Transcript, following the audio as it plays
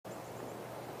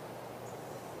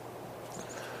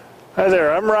Hi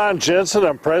there, I'm Ron Jensen.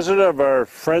 I'm president of our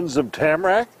Friends of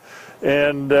Tamarac,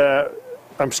 and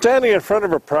I'm standing in front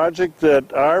of a project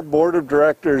that our board of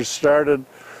directors started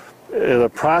in the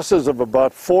process of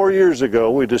about 4 years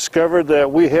ago. We discovered that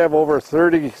we have over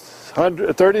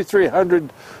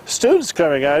 3,300 students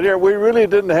coming out here. We really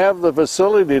didn't have the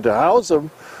facility to house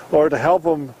them or to help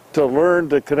them to learn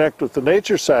to connect with the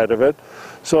nature side of it.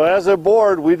 So as a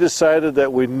board, we decided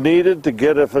that we needed to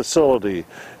get a facility.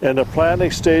 And the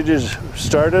planning stages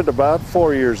started about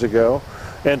 4 years ago.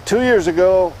 And 2 years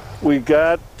ago, we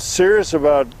got serious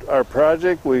about our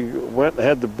project. We went and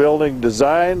had the building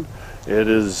designed. It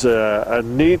is a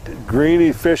neat, green,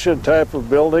 efficient type of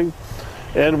building.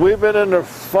 And we've been in a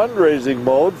fundraising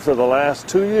mode for the last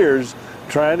 2 years,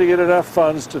 trying to get enough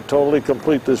funds to totally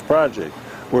complete this project.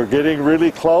 We're getting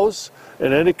really close,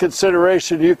 and any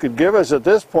consideration you could give us at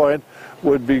this point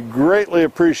would be greatly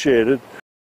appreciated.